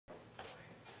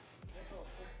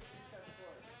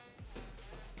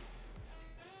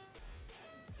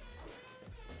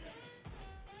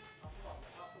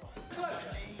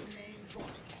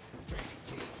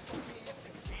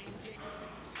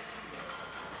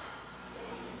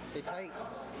Stay tight.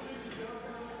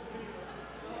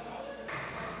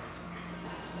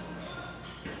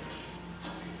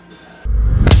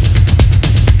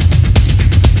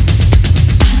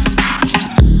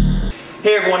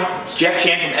 Hey everyone, it's Jeff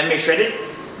Chan from MMAShredded.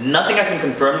 Nothing has been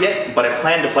confirmed yet, but I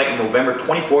plan to fight November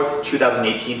 24th,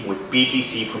 2018 with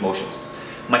BTC Promotions.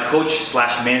 My coach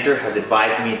slash manager has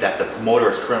advised me that the promoter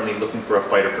is currently looking for a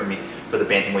fighter for me for the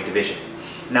bantamweight division.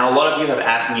 Now a lot of you have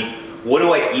asked me, what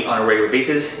do I eat on a regular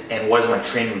basis and what is my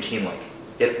training routine like?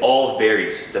 It all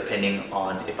varies depending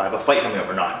on if I have a fight coming up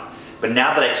or not. But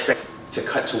now that I expect to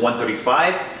cut to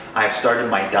 135, I have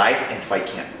started my diet and fight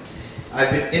camp.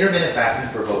 I've been intermittent fasting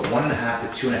for about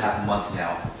 1.5 to 2.5 months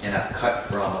now, and I've cut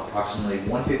from approximately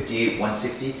 158,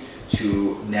 160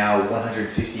 to now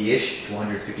 150-ish to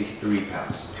 153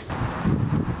 pounds.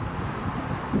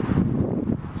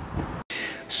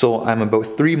 So I'm about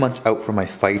 3 months out from my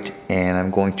fight, and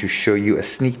I'm going to show you a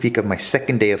sneak peek of my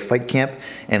second day of fight camp,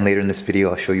 and later in this video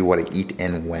I'll show you what I eat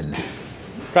and when.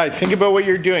 Guys, think about what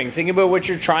you're doing. Think about what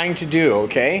you're trying to do,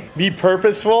 okay? Be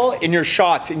purposeful in your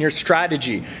shots, in your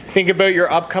strategy. Think about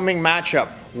your upcoming matchup.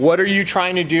 What are you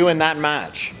trying to do in that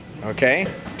match, okay?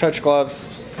 Touch gloves.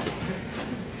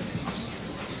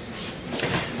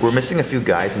 We're missing a few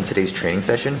guys in today's training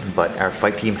session, but our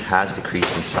fight team has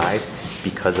decreased in size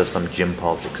because of some gym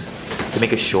politics. To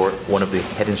make it short, one of the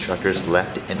head instructors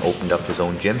left and opened up his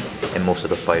own gym, and most of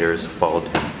the fighters followed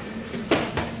him.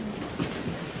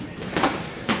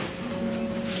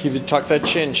 Tuck that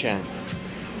chin, Chan.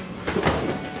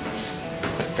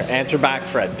 Okay, answer back,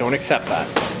 Fred. Don't accept that.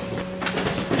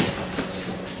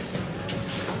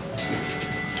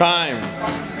 Time.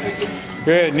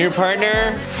 Good. New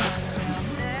partner.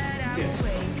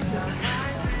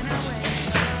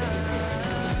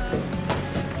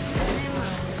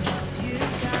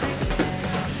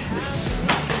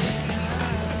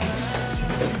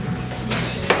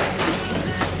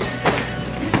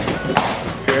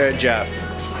 Good, Jeff.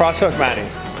 Cross hook, Matty.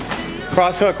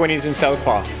 Cross hook when he's in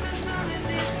southpaw.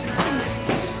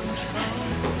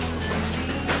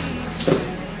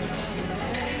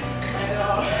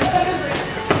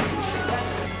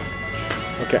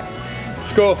 Okay,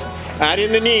 let's go. Add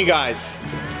in the knee, guys.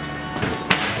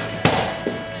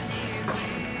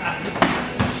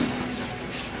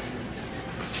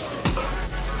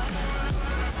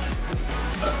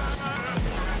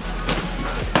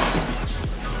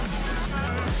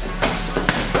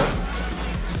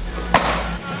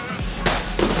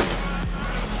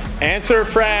 Answer,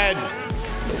 Fred.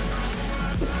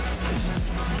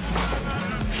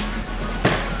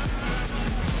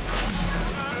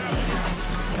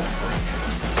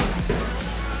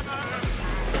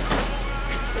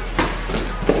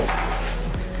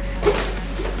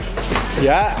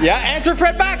 Yeah, answer,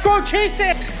 Fred, back, go chase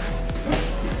it.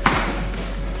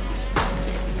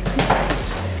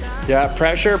 Yeah,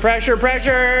 pressure, pressure,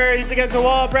 pressure. He's against the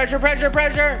wall, pressure, pressure,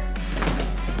 pressure.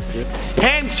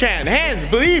 Hands, Chan, hands,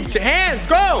 believe, hands,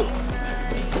 go!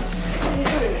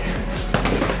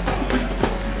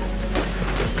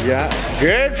 Yeah,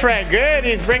 good, Fred, good.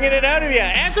 He's bringing it out of you.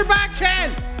 Answer back,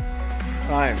 Chan!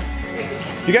 Time.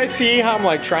 You guys see how I'm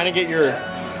like trying to get your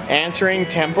answering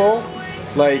tempo?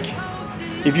 Like,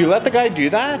 if you let the guy do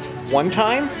that one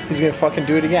time, he's gonna fucking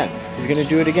do it again. He's gonna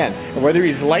do it again. And whether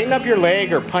he's lighting up your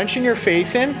leg or punching your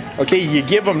face in, okay, you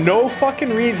give him no fucking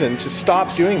reason to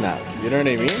stop doing that. You know what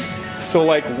I mean? So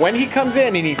like when he comes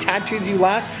in and he tattoos you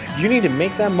last, you need to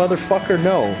make that motherfucker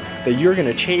know that you're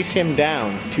gonna chase him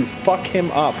down to fuck him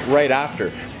up right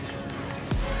after.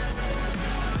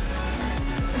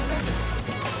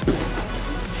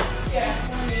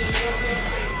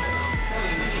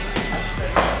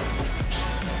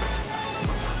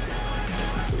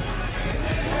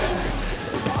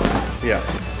 Yeah.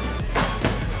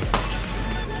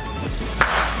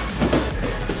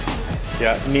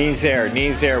 Yeah, knees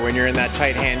there when you're in that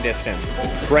tight hand distance.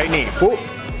 Right knee, whoop.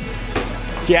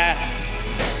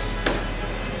 Yes.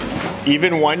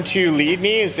 Even 1-2 lead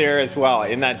knee is there as well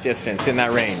in that distance, in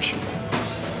that range.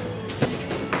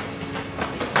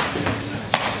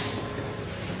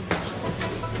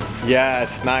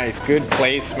 Yes, nice, good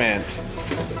placement.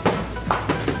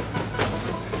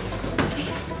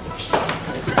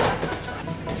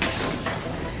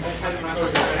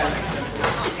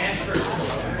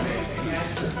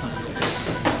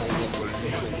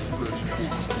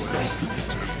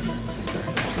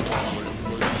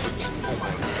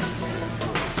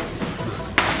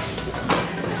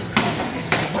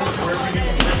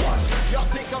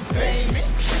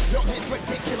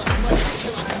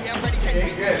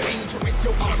 Dangerous,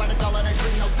 you're all about $1 and I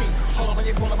bring no scheme.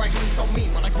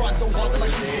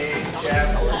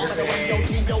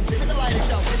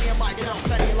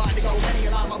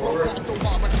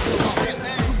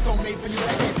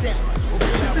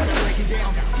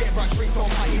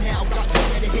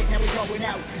 hanging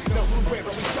out. Nowhere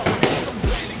are we showing us some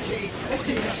renegades.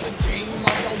 Fucking up the game,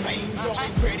 all your lanes. Are we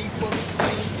ready for these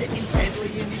flames? Getting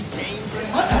deadly in these games. And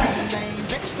my name,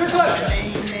 extra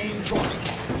name, running.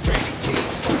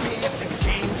 Renegades, fucking up the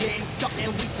game, stuck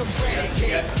and we some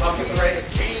renegades. Fucking up the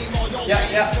game, all your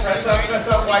lanes. Yeah, press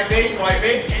up, white base,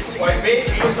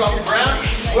 push off the ground,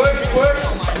 push.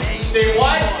 Stay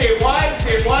wide,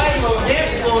 low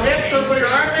hips, so put your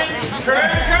arm in,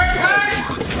 turn.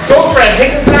 Go, Fred,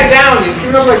 take this guy down, he's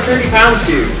giving up like 30 pounds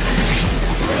to you.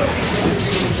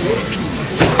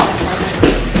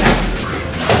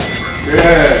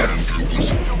 Good.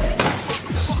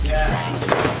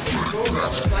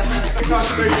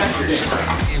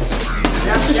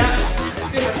 Yeah.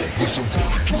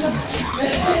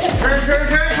 Turn.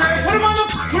 Put him on the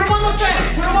fence.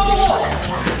 Put him on the wall.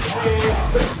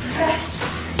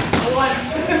 One.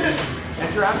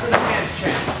 Enter after the hands,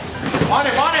 champ. On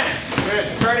him. Good.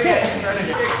 Start again.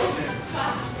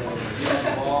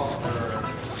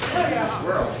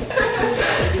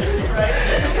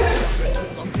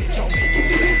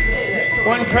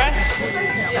 One press.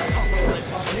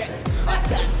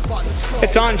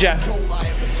 It's on, Jeff.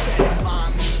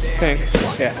 Think.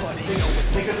 Yeah.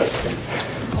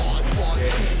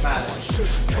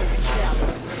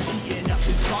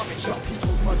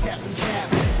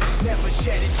 Never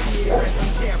shedded tears.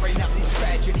 I'm tearing up these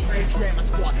tragedies. A drama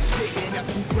squad digging up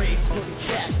some graves for the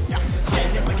cash. I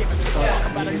never give a fuck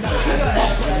about another.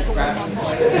 So my mom's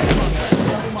all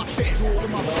my fans, all of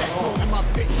my friends, all of my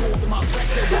bitch, all of my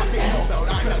friends. Say what they know about.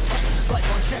 I'm no text. Life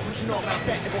on check, what you know about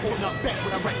that? Never holding up back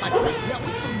when I write my tracks. Now we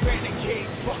some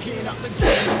renegades, fucking up the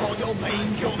game. All your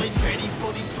lanes, only ready for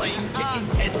these flames. Getting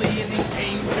deadly in these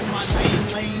games. In my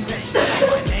lane, bitch.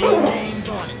 My name,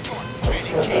 running.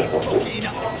 Renegades, fucking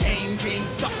up the game,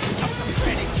 stuck in some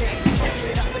renegades.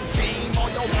 Fucking up the game, all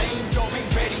your lanes, only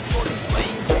ready for these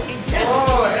flames. Getting deadly.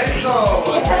 Oh, Enzo.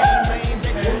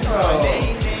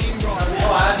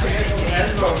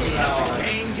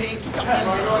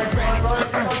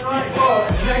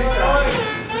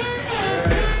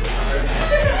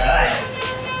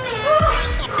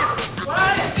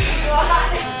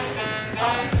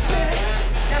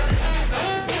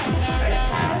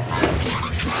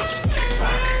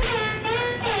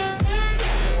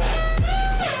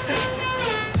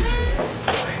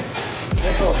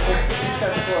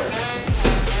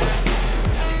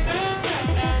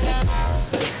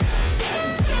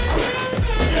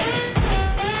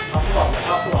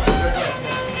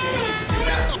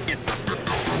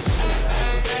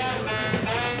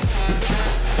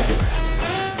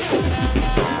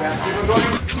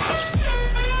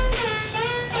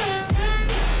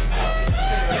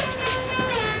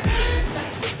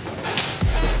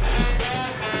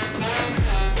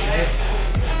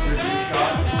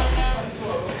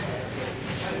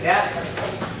 Yeah.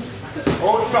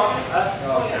 Oh, stop.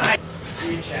 Nice.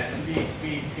 Speed, Chen.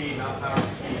 Speed, not power,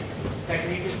 speed.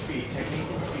 Technique and speed.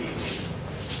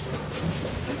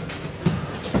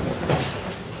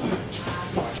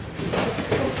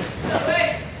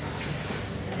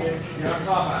 Get on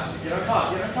top, Ash. Get on top.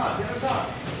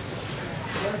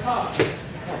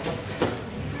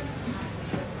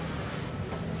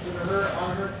 Put her on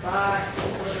her back.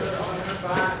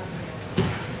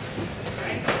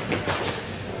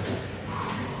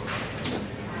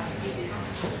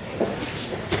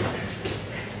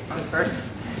 First,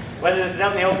 whether this is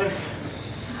out in the open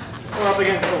or up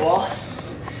against the wall,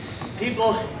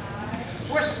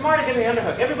 we're smart at getting the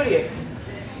underhook. Everybody is.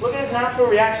 Look at his natural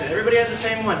reaction. Everybody has the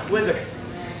same one. It's wizard.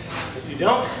 If you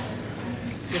don't,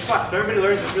 you're fucked. So everybody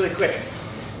learns this really quick.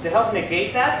 To help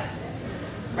negate that,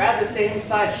 grab the same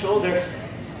side shoulder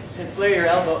and flare your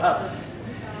elbow up.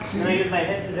 And I use my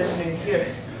head positioning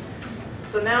here.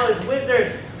 So now his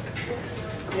wizard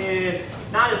is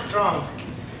not as strong.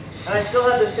 And I still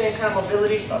have the same kind of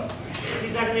mobility.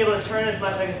 He's not going to be able to turn as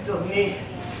much, I can still knee.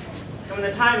 And when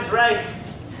the time's right,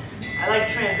 I like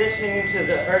transitioning into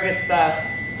the ergus style,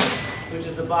 which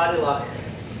is the body lock.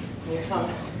 And you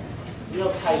come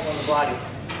real tight on the body.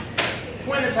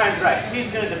 When the time's right, he's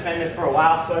going to defend this for a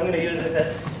while, so I'm going to use this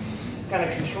as kind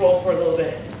of control for a little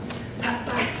bit. Bang,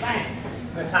 bang.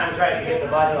 When the time's right, you get the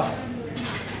body lock.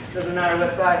 Doesn't matter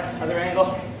what side, other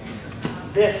angle.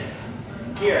 This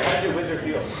here, how does your wizard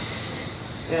feel?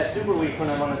 Yeah, super weak when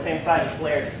I'm on the same side and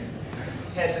flared.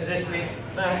 Head positioning,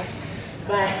 bang,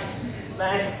 bang,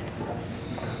 bang.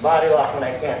 Body lock when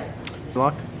I can.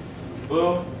 Lock?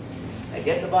 Boom. I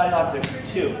get the body lock,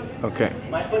 there's two. Okay.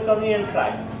 My foot's on the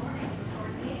inside.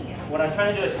 What I'm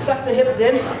trying to do is suck the hips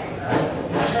in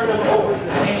and turn them over to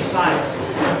the same side.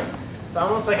 It's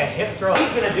almost like a hip throw.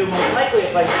 He's going to do most likely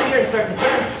if I clear and start to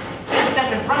turn, he's going to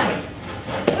step in front of me.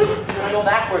 to go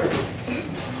backwards.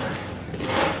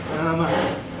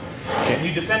 Okay.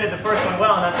 You defended the first one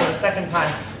well, and that's for the second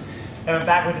time I went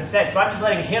backwards instead. So I'm just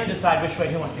letting him decide which way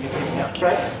he wants to get taken down.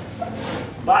 Right?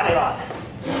 Body lock.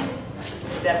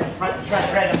 Step in front to try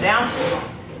to drag him down.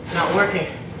 It's not working.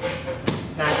 So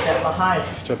now I step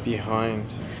behind. Step behind,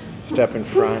 step in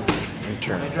front, and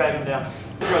turn. And drag him down.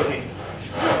 Rotate.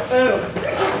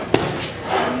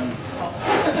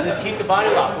 Just keep the body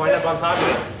lock, wind up on top of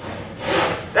it.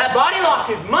 That body lock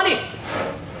is money.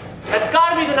 That's got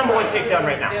to be the #1 takedown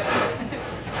right now.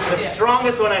 The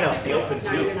strongest one I know. The open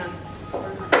too.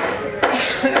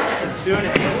 Doing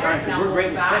it all the time because we're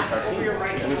great with points, our team. We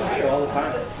see it all the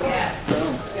time.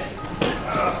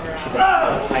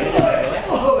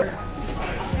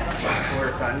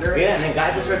 Yeah, and then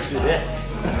guys will start to do this.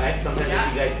 Right? Sometimes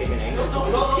if you guys take an angle.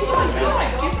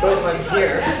 So if I'm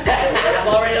here, I'm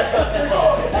already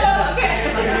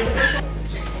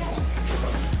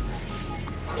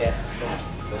Yeah.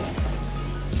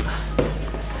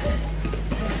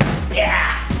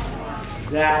 Yeah!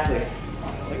 Exactly.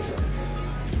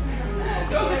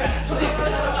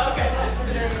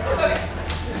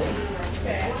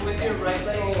 With your right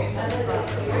leg against the front.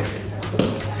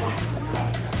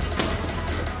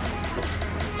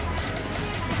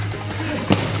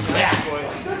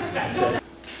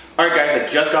 Alright guys, I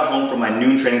just got home from my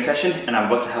noon training session and I'm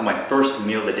about to have my first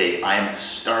meal of the day. I am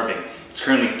starving. It's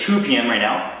currently 2 p.m. right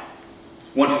now,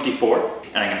 1:54,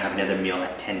 and I'm gonna have another meal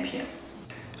at 10 p.m.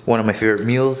 One of my favorite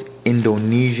meals,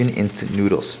 Indonesian instant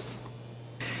noodles.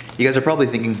 You guys are probably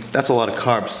thinking, that's a lot of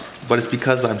carbs, but it's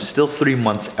because I'm still 3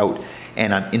 months out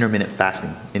and I'm intermittent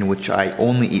fasting, in which I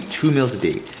only eat 2 meals a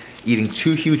day. Eating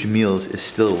 2 huge meals is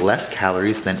still less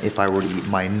calories than if I were to eat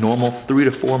my normal 3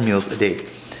 to 4 meals a day.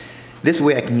 This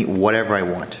way I can eat whatever I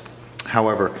want.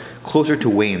 However, closer to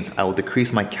weigh-ins, I will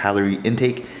decrease my calorie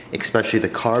intake, especially the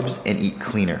carbs, and eat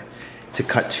cleaner to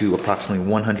cut to approximately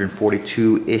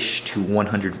 142-ish to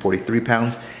 143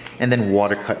 pounds, and then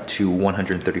water cut to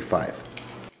 135.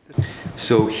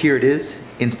 So here it is,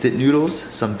 instant noodles,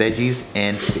 some veggies,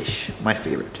 and fish, my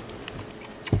favorite.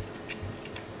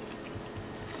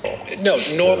 No,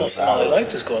 normal Somali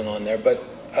life is going on there, but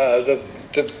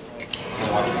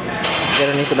Get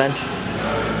underneath the bench.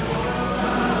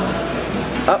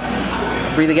 Up.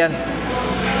 Breathe again.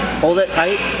 Hold it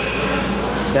tight.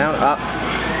 Down, up.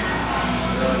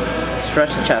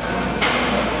 Stretch the chest.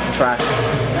 Contract.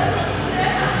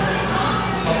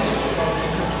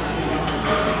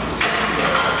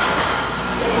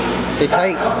 Stay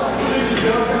tight.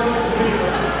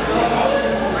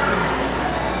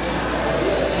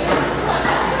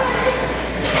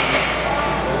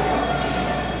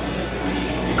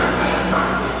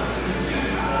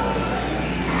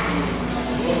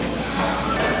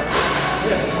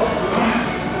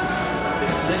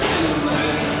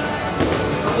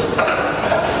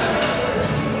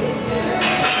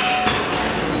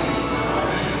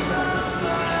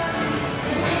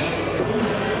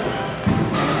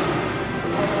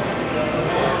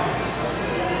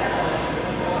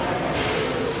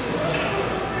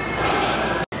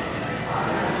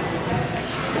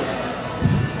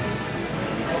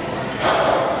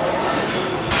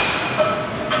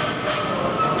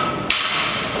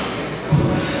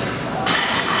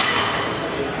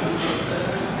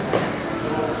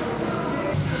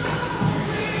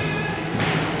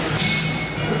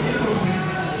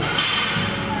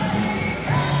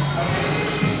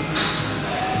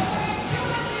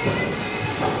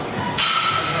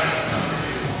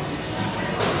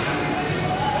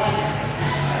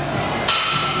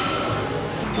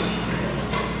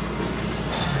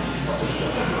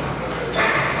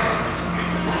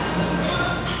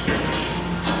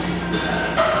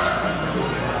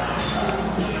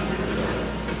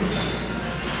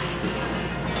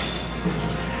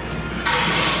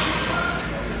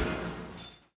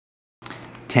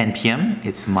 $10 p.m.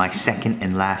 It's my second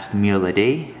and last meal of the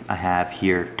day. I have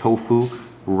here tofu,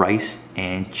 rice,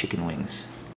 and chicken wings.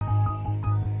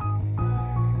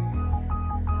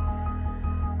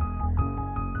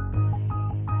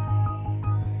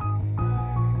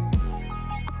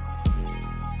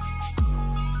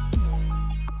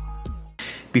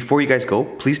 Before you guys go,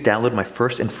 please download my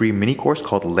first and free mini course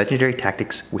called Legendary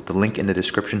Tactics with the link in the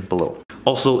description below.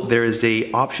 Also, there is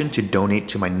an option to donate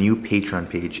to my new Patreon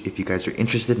page if you guys are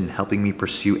interested in helping me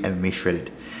pursue MMA Shredded.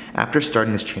 After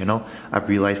starting this channel, I've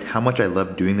realized how much I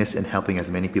love doing this and helping as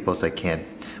many people as I can.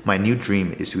 My new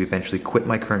dream is to eventually quit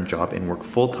my current job and work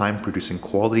full-time producing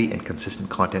quality and consistent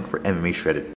content for MMA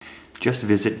Shredded. Just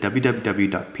visit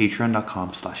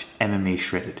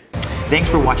www.patreon.com/MMAShredded. Thanks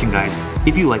for watching, guys.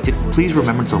 If you liked it, please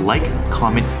remember to like,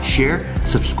 comment, share,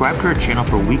 subscribe to our channel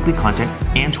for weekly content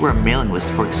and to our mailing list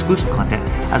for exclusive content,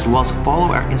 as well as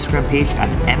follow our Instagram page at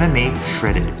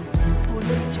MMAShredded.